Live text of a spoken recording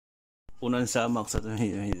Unang samak sa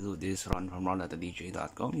 2022, this Ron from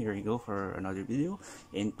ron@dj.com. Here we go for another video,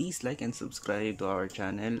 and please like and subscribe to our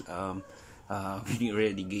channel. We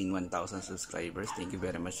already gained 1,000 subscribers. Thank you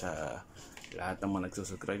very much sa lahat ng mga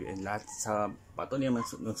nagsusubscribe and lahat sa patuloy na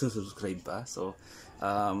nagsusubscribe pa. So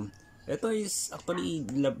ito is actually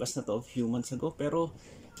labas na to a few months ago, pero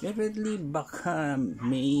definitely baka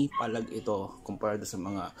may palag ito compared sa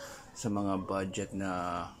mga budget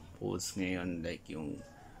na phones ngayon, like yung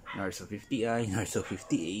Narzo 50i, Narzo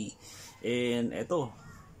 50A. And ito,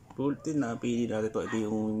 bulletin na pili natin ito. Ito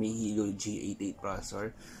yung may Helio G88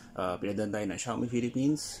 processor. Pinadan tayo ng Xiaomi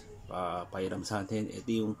Philippines. Pahiram sa atin. Ito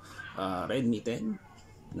yung Redmi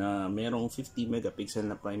 10 na merong 50 megapixel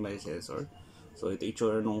na primary sensor. So ito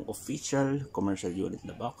itsura ng official commercial unit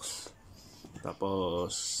na box.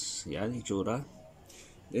 Tapos yan itsura.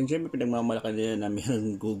 Then syempre pinagmamalakan nila na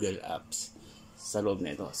meron Google Apps sa loob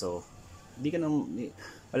na ito. So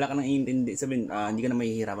wala ka nang iintindi, sabihin, hindi ka na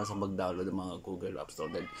mahihirapan sa mag-download ng mga Google App Store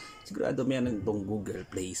dahil sigurado meron itong Google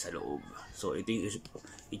Play sa loob. So ito yung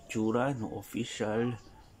itsura ng official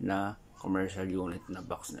na commercial unit na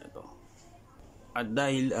box na ito. At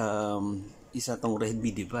dahil isa tong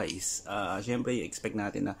Redmi device, syempre expect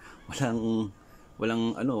natin na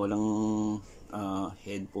walang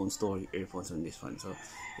headphones to earphones on this one. So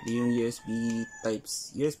ito yung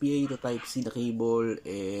USB-A to Type-C na cable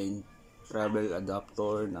and travel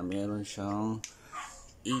adapter na meron siyang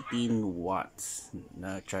 18 watts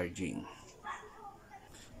na charging.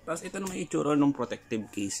 Tapos ito naman itsura ng protective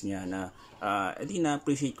case niya na ito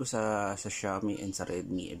na-appreciate ko sa Xiaomi and sa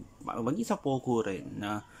Redmi. Maging sa Poco rin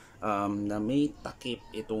na may takip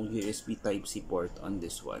itong USB Type-C port on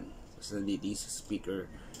this one. So dito sa speaker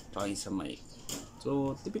tsaka sa mic.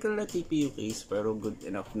 So typical na TPU case pero good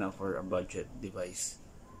enough na for a budget device.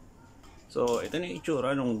 So, ito na yung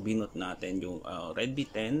itsura nung binot natin, yung Redmi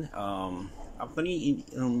 10. Actually,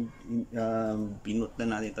 binot na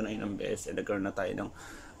natin ito na ilang beses. Nagkaroon na tayo ng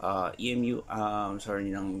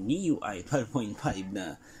ng MIUI 12.5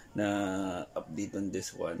 na update on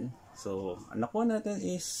this one. So, ang nakuha natin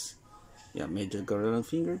is, medyo karoon ng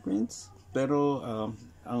fingerprints. Pero,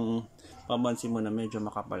 ang pamansin mo na medyo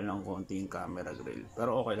makapal ng konti yung camera grill.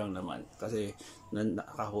 Pero okay lang naman. Kasi,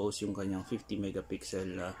 naka-host yung kanyang 50 megapixel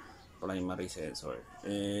na primary sensor,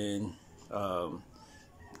 and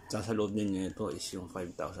sa loob din nito is yung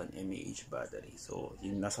 5,000 mAh battery. So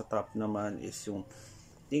yung nasa top naman is yung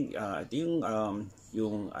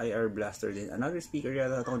yung IR blaster din, another speaker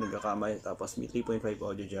yata ito nagkakamay. Tapos may 3.5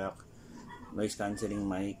 audio jack, noise cancelling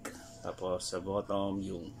mic. Tapos sa bottom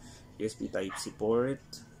yung USB Type-C port,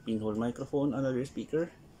 pinhole microphone, another speaker.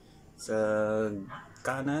 Sa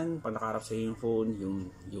kanan, panakarap sa yung phone,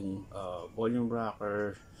 yung volume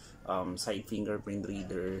rocker, side fingerprint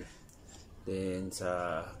reader. Then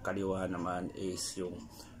sa kaliwa naman is yung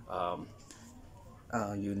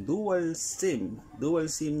dual SIM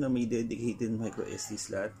na may dedicated micro SD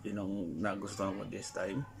slot. Yun ang nagustuhan ko this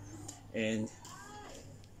time. And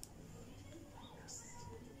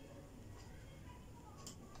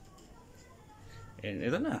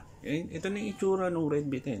ito na yung itsura ng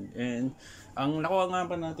Redmi 10. And ang nakuha nga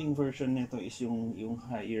pa nating version nito is yung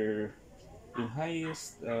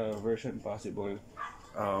highest version possible,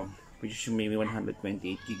 which is maybe 128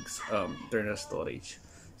 gigs internal storage.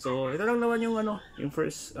 So ito lang naman yung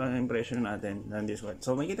first impression natin ng this one.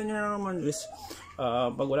 So makikita nyo na naman is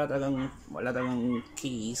pag wala talagang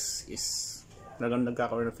case is talagang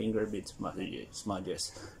nagkakaroon ng fingerprint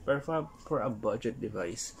smudges. Pero for a budget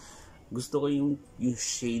device, gusto ko yung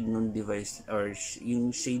shade ng device or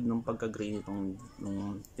yung shade ng pagka-gray nitong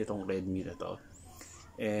Redmi na to.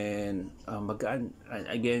 And magaan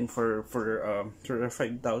again for 5,000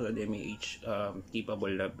 mAh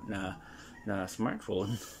capable na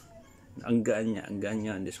smartphone. ang gaan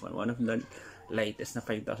niya on this one. One of the lightest na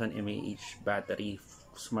 5,000 mAh battery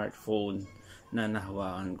smartphone na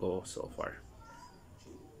nahawakan ko so far.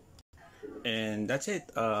 And that's it.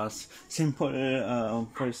 Simple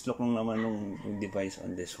first look lang naman ng device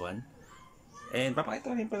on this one. And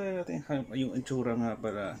papakita rin pala natin yung itsura nga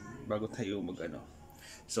para bago tayo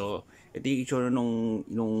So, ito yung itsura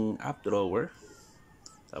nung app drawer.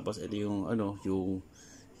 Tapos ito yung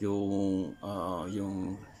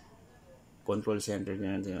yung control center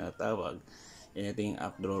na tinatawag. And ito yung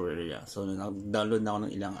app drawer niya. So, nag-download na ako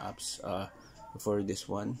ng ilang apps for this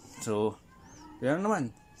one. So, yan naman.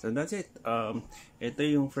 So that's it. Ito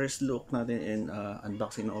yung first look natin in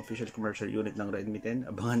unboxing ng official commercial unit ng Redmi 10.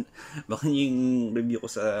 Abangan yung review ko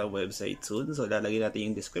sa website soon. So lalagay natin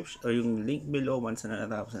yung description or yung link below once na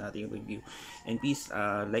natapos na natin yung review. And please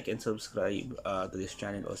like and subscribe to this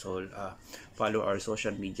channel. Also follow our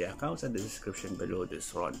social media accounts at the description below. This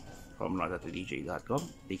Ron from RonDJ.com.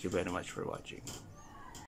 Thank you very much for watching.